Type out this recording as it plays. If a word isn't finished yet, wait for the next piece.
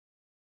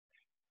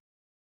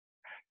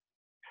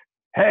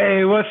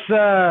Hey, what's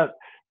up?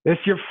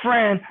 It's your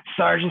friend,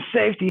 Sergeant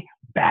Safety,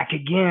 back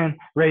again,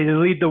 ready to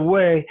lead the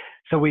way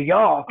so we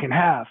all can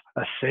have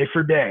a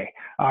safer day.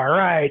 All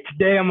right,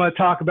 today I'm going to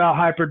talk about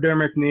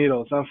hypodermic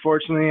needles.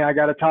 Unfortunately, I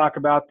got to talk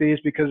about these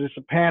because it's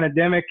a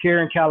pandemic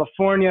here in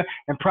California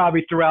and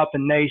probably throughout the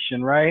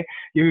nation, right?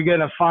 You're going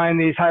to find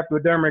these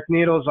hypodermic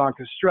needles on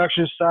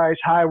construction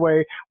sites,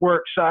 highway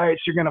work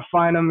sites. You're going to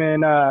find them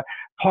in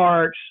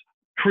parks,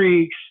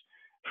 creeks,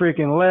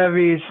 freaking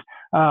levees,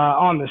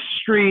 on the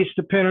streets,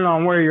 depending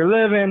on where you're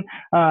living.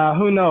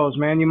 Who knows,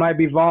 man? You might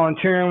be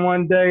volunteering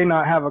one day,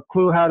 not have a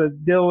clue how to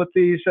deal with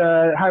these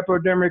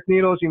hypodermic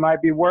needles. You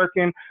might be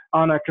working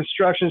on a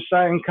construction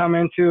site and come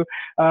into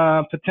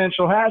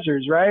potential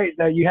hazards, right?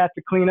 That you have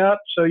to clean up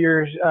so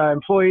your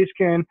employees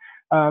can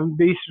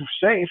be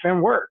safe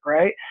and work,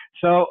 right?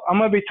 So I'm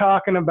going to be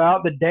talking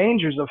about the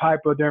dangers of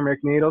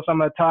hypodermic needles. I'm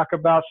going to talk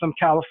about some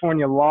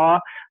California law.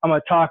 I'm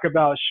going to talk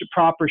about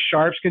proper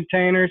sharps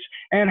containers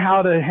and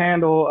how to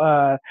handle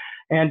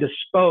and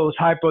dispose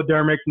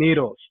hypodermic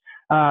needles.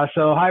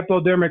 So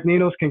hypodermic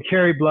needles can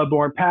carry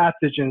bloodborne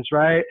pathogens,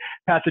 right?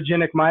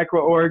 Pathogenic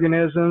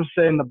microorganisms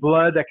in the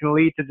blood that can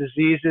lead to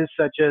diseases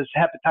such as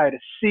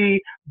hepatitis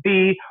C,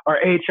 B, or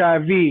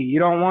HIV. You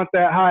don't want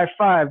that high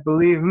five,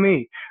 believe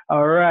me.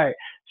 All right.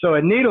 So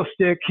a needle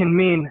stick can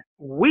mean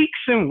weeks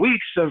and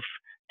weeks of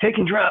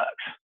taking drugs,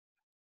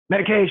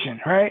 medication,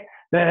 right?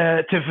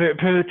 To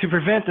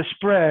prevent the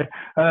spread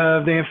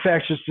of the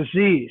infectious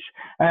disease.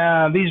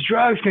 These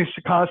drugs can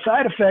cause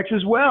side effects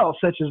as well,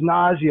 such as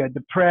nausea,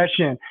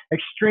 depression,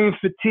 extreme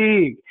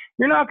fatigue.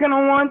 You're not going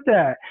to want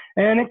that.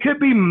 And it could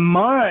be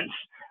months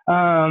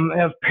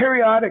of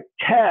periodic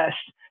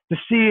tests to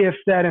see if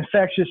that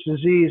infectious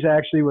disease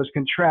actually was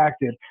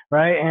contracted,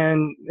 right?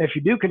 And if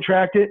you do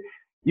contract it,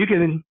 you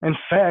can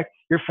infect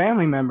your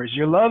family members,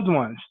 your loved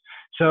ones.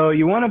 So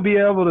you want to be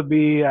able to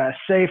be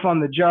safe on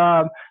the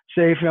job,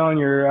 safe on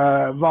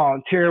your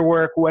volunteer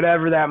work,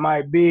 whatever that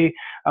might be,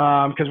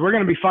 because we're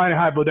going to be finding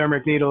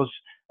hypodermic needles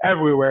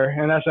everywhere,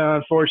 and that's an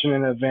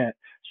unfortunate event.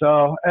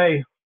 So,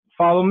 hey,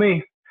 follow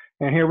me,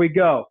 and here we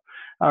go.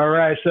 All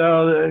right,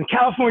 so the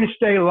California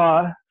state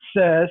law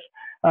says,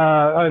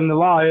 and the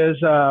law is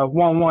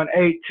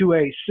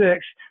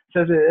 118286,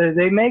 says that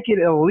they make it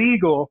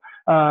illegal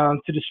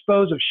to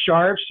dispose of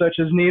sharps such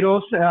as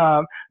needles,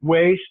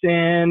 waste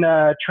in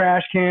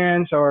trash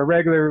cans or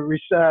regular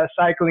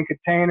recycling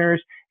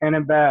containers and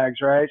in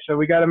bags, right? So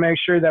we got to make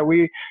sure that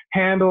we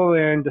handle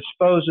and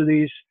dispose of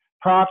these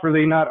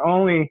properly, not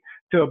only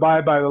to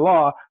abide by the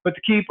law, but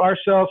to keep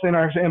ourselves and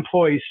our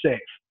employees safe.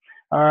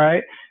 All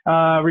right.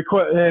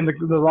 And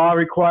the law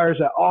requires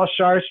that all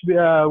sharps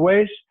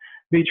waste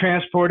be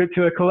transported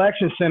to a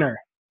collection center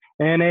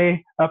in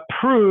a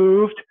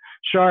approved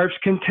sharps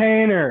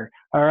container.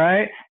 All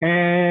right.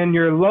 And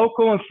your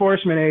local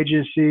enforcement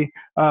agency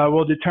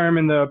will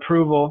determine the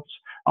approvals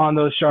on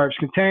those sharps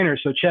containers.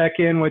 So check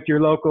in with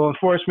your local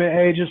enforcement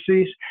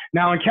agencies.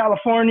 Now in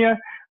California,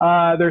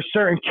 there's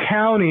certain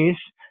counties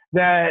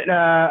that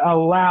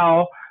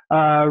allow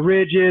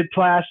rigid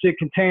plastic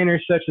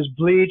containers such as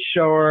bleach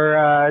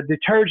or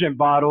detergent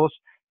bottles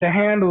to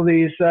handle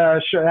these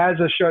to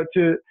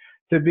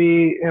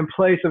be in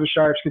place of a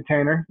sharps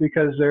container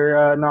because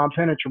they're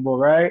non-penetrable,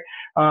 right,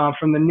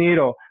 from the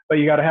needle. But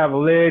you got to have a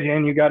lid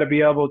and you got to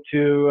be able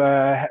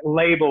to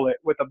label it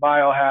with a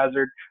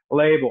biohazard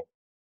label.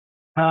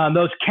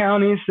 Those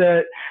counties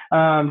that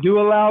do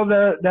allow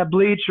that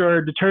bleach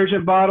or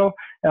detergent bottle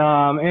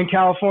in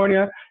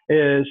California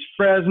is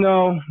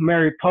Fresno,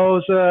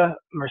 Mariposa,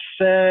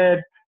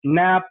 Merced,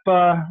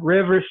 Napa,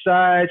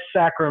 Riverside,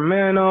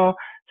 Sacramento,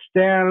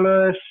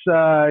 Stanless,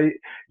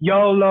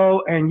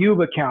 Yolo, and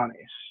Yuba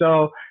counties.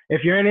 So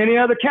if you're in any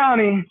other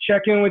county,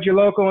 check in with your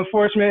local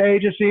enforcement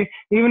agency.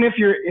 Even if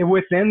you're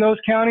within those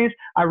counties,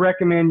 I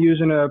recommend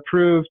using an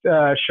approved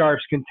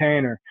sharps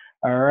container.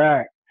 All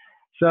right.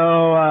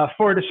 So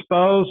for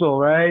disposal,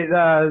 right,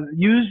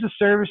 use the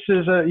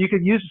services. You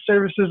could use the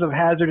services of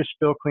hazardous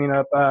spill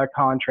cleanup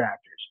contractors.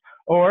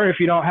 Or if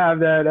you don't have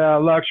that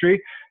luxury,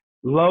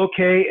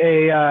 locate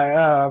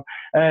a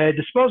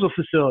disposal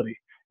facility.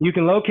 You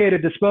can locate a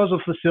disposal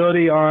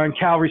facility on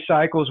Cal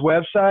Recycle's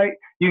website.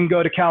 You can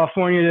go to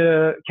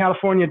California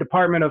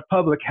Department of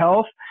Public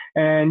Health,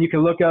 and you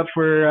can look up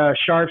for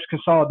sharps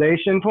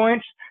consolidation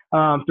points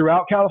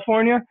throughout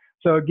California.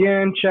 So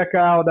again, check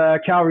out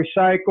Cal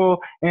Recycle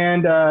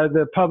and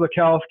the Public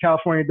Health,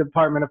 California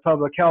Department of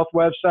Public Health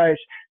websites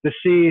to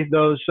see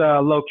those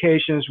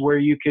locations where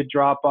you could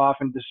drop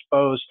off and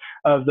dispose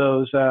of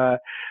those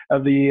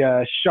of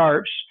the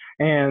sharps,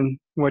 and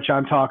which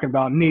I'm talking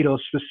about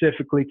needles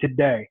specifically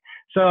today.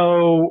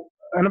 So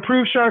an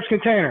approved sharps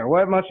container,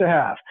 what must it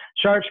have?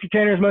 Sharps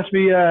containers must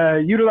be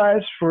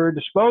utilized for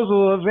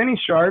disposal of any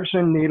sharps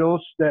and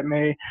needles that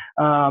may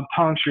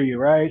puncture you,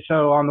 right?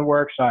 So on the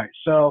work site.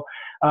 So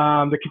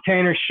the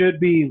container should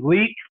be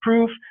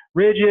leak-proof,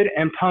 rigid,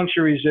 and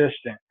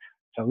puncture-resistant.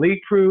 So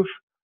leak-proof,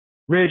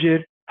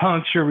 rigid,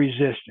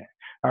 puncture-resistant.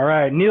 All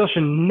right, needles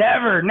should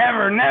never,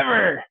 never,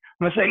 never,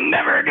 I'm going to say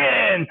never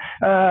again,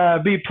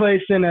 be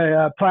placed in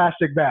a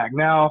plastic bag.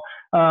 Now,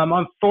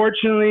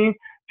 Unfortunately,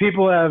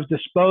 people have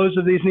disposed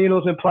of these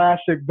needles in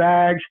plastic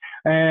bags,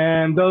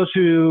 and those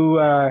who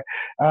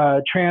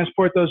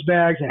transport those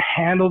bags and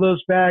handle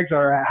those bags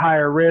are at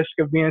higher risk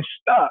of being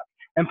stuck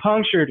and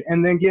punctured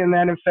and then getting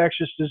that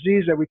infectious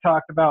disease that we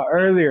talked about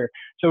earlier.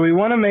 So we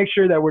want to make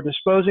sure that we're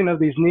disposing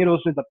of these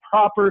needles in the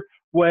proper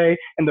way,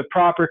 in the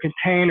proper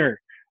container.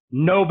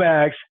 No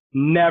bags,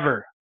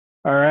 never.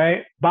 All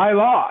right? By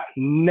law,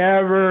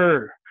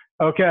 never.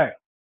 Okay.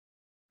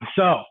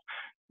 So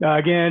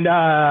again,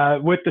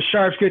 with the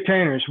sharps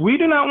containers, we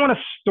do not want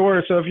to store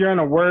it. So if you're in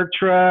a work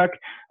truck,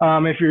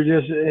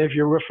 if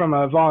you're from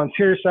a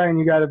volunteer site and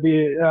you got to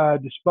be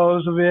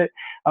dispose of it,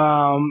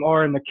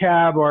 or in the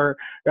cab or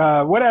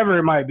whatever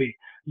it might be,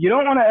 you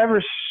don't want to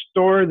ever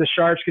store the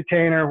sharps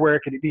container where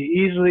it could be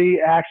easily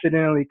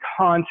accidentally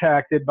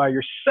contacted by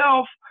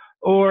yourself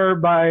or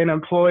by an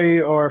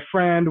employee or a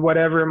friend,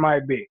 whatever it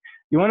might be.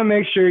 You want to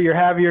make sure you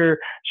have your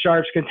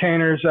sharps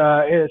containers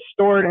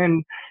stored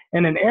in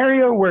an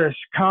area where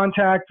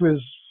contact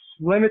was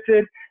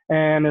limited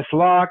and it's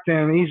locked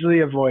and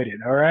easily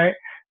avoided. All right.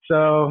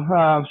 So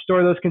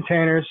store those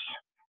containers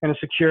in a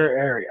secure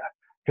area,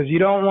 because you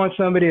don't want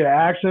somebody to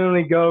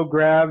accidentally go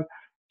grab,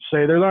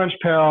 say, their lunch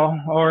pail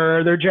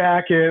or their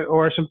jacket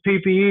or some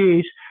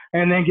PPEs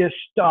and then get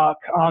stuck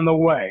on the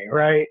way.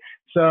 Right.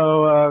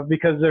 So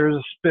because there's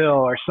a spill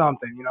or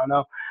something, you don't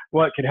know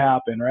what could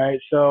happen. Right.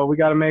 So we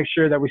got to make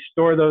sure that we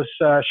store those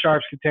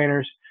sharps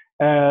containers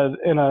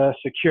in a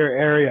secure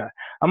area.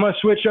 I'm going to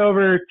switch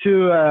over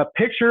to a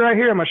picture right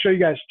here. I'm going to show you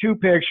guys two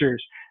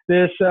pictures.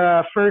 This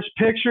first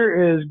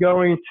picture is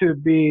going to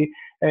be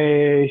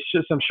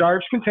some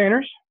sharps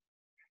containers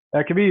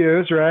that could be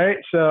used, right?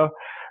 So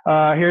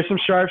here's some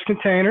sharps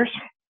containers.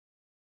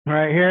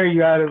 Right here, you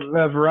got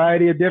a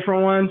variety of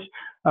different ones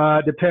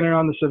depending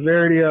on the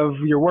severity of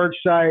your work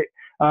site.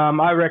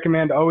 I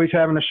recommend always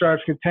having a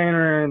sharps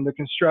container in the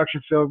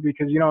construction field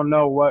because you don't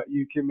know what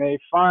you may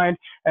find.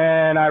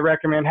 And I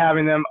recommend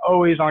having them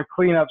always on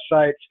cleanup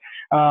sites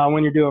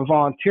when you're doing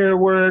volunteer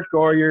work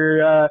or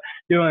you're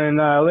doing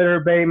litter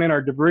abatement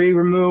or debris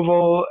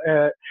removal.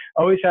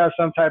 Always have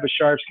some type of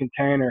sharps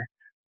container.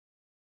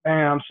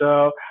 Bam.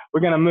 So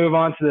we're going to move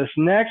on to this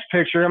next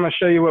picture. I'm going to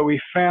show you what we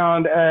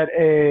found at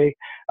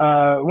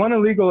one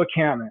illegal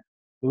encampment.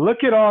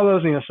 Look at all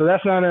those needles. So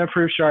that's not an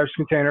approved sharps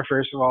container,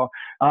 first of all.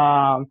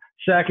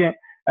 Second,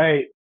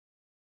 hey,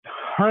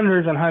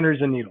 hundreds and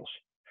hundreds of needles.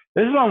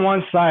 This is on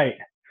one site.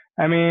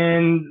 I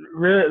mean,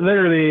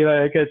 literally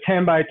like a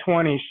 10 by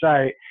 20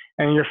 site,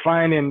 and you're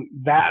finding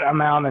that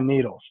amount of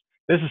needles.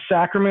 This is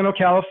Sacramento,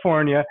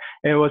 California.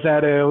 It was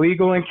at an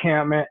illegal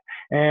encampment,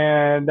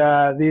 and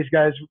these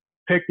guys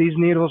picked these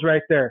needles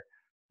right there.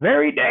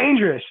 Very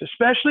dangerous,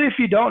 especially if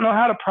you don't know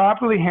how to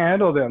properly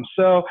handle them.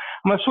 So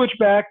I'm going to switch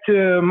back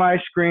to my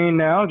screen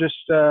now, just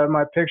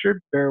my picture.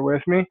 Bear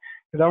with me,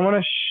 because I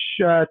want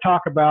to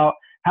talk about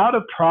how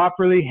to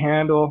properly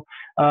handle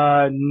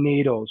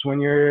needles when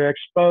you're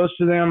exposed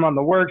to them on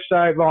the work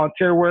site,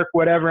 volunteer work,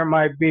 whatever it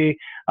might be.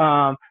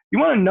 You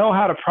want to know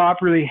how to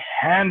properly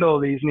handle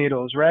these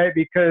needles, right?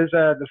 Because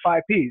the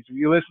 5 Ps, if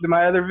you listen to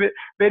my other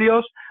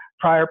videos,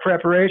 prior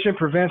preparation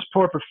prevents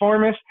poor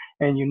performance,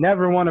 and you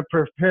never want to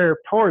prepare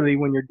poorly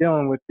when you're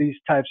dealing with these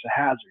types of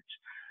hazards.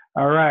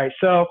 All right,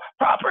 so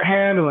proper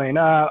handling.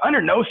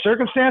 Under no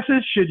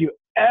circumstances should you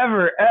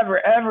ever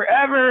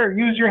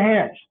use your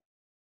hands.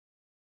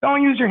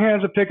 Don't use your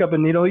hands to pick up a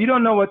needle. You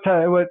don't know what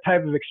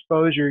type of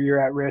exposure you're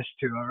at risk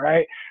to, all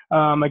right?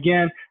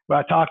 Again,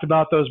 I talked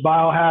about those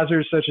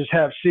biohazards such as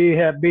Hep C,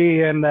 Hep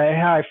B, and the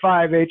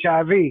High-5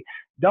 HIV.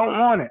 Don't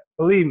want it,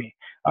 believe me.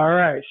 All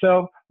right,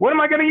 so what am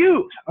I going to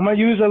use? I'm going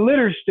to use a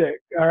litter stick,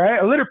 all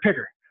right, a litter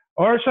picker,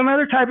 or some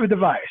other type of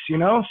device, you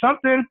know,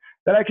 something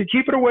that I could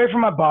keep it away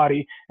from my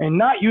body and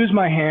not use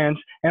my hands,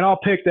 and I'll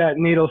pick that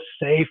needle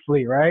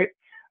safely, right?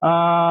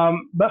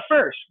 But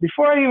first,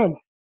 before I even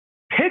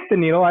pick the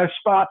needle, I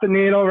spot the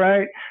needle,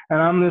 right?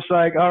 And I'm just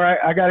like, all right,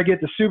 I got to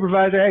get the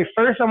supervisor. Hey,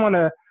 first I'm going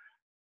to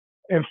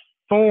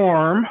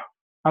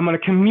I'm going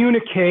to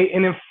communicate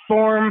and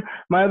inform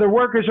my other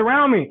workers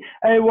around me.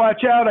 Hey,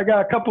 watch out. I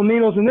got a couple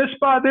needles in this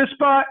spot.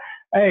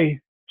 Hey,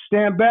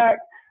 stand back.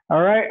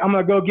 All right. I'm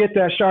going to go get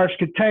that sharps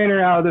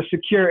container out of the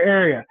secure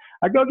area.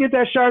 I go get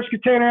that sharps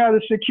container out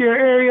of the secure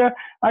area.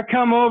 I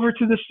come over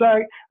to the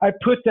site. I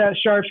put that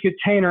sharps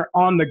container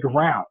on the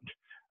ground.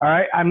 All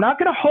right. I'm not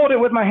going to hold it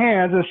with my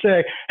hands and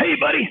say, hey,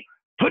 buddy,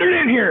 put it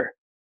in here.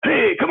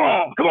 Hey, come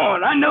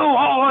on. I know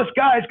all us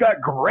guys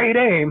got great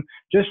aim.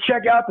 Just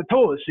check out the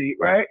toilet seat,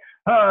 right?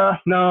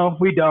 No,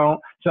 we don't.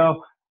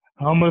 So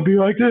I'm going to be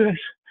like this.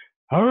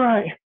 All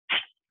right.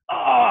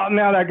 Oh,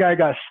 now that guy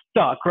got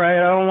stuck, right?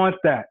 I don't want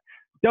that.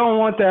 Don't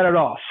want that at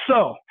all.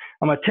 So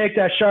I'm going to take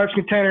that sharps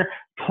container,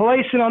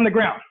 place it on the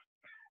ground.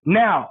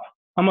 Now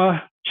I'm going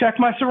to check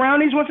my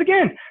surroundings once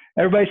again.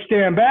 Everybody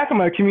stand back. I'm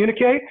going to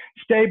communicate.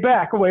 Stay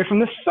back away from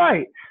the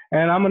site.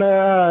 And I'm going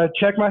to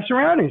check my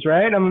surroundings,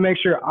 right? I'm going to make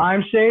sure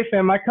I'm safe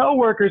and my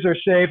coworkers are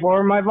safe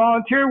or my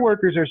volunteer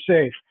workers are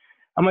safe.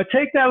 I'm going to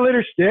take that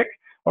litter stick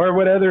or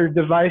what other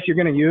device you're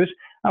going to use,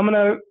 I'm going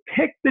to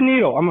pick the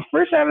needle. I'm going to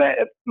first have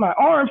my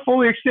arm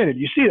fully extended.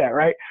 You see that,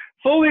 right?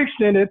 Fully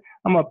extended.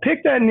 I'm going to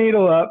pick that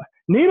needle up,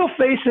 needle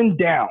facing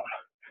down.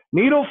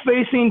 Needle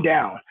facing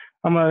down.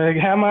 I'm going to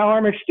have my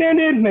arm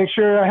extended, make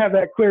sure I have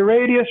that clear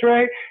radius,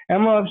 right? And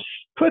I'm going to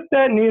put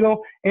that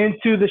needle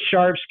into the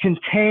sharps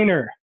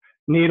container.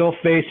 Needle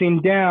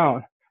facing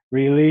down.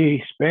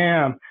 Release.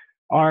 Bam.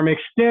 Arm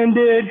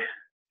extended.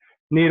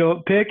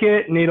 Needle, pick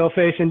it. Needle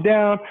facing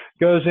down.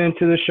 Goes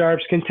into the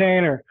sharps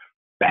container.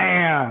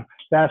 Bam.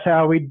 That's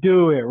how we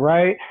do it,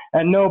 right?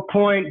 At no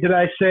point did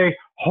I say,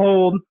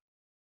 hold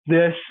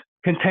this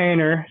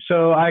container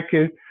so I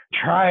could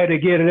try to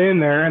get it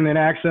in there and then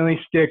accidentally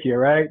stick you,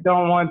 right?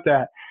 Don't want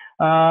that.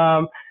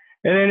 And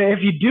then if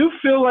you do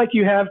feel like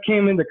you have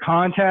came into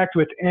contact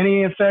with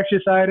any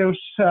infectious items,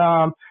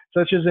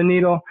 such as a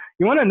needle,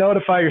 you want to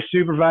notify your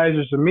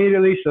supervisors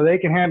immediately so they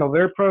can handle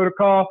their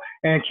protocol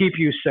and keep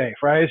you safe,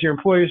 right? It's your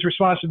employee's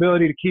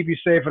responsibility to keep you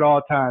safe at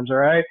all times, all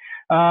right?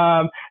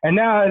 And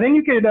then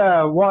you could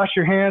wash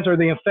your hands or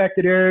the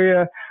infected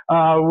area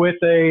with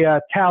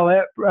a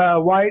towelette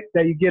wipe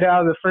that you get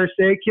out of the first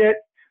aid kit.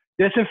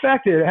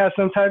 Disinfected. It has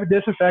some type of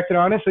disinfectant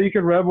on it, so you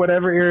can rub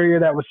whatever area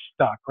that was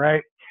stuck,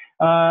 right?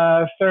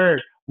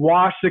 Third,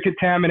 wash the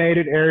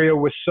contaminated area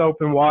with soap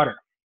and water.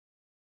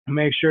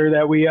 Make sure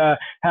that we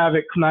have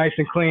it nice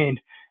and cleaned.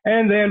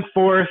 And then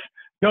fourth,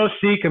 go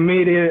seek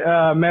immediate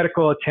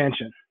medical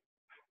attention.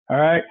 All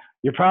right?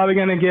 You're probably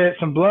going to get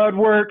some blood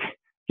work,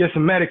 get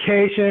some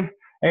medication.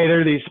 Hey,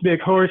 there are these big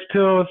horse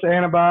pills,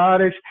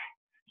 antibiotics.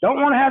 Don't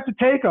want to have to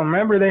take them.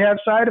 Remember, they have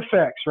side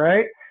effects,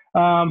 right?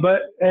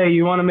 But hey,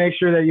 you want to make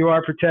sure that you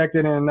are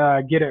protected and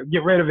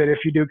get rid of it if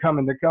you do come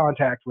into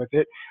contact with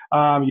it.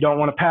 You don't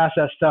want to pass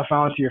that stuff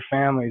on to your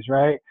families,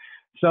 right?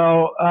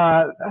 So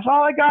that's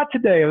all I got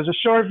today. It was a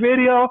short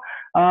video.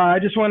 I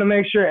just want to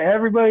make sure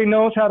everybody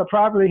knows how to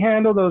properly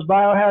handle those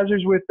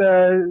biohazards with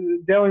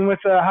dealing with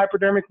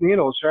hypodermic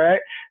needles, right?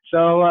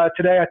 So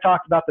today I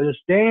talked about the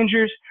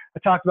dangers. I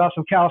talked about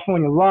some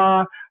California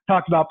law,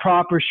 talked about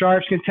proper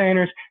sharps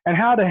containers, and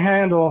how to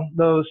handle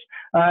those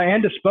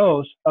and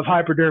dispose of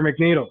hypodermic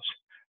needles.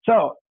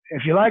 So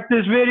if you like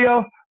this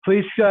video,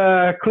 please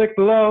click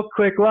below,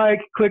 click like,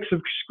 click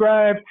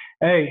subscribe.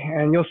 Hey,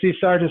 and you'll see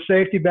Sergeant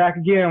Safety back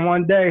again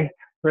one day,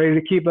 ready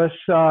to keep us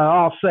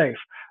all safe.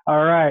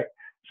 All right,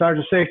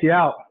 Sergeant Safety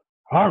out.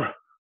 Arr.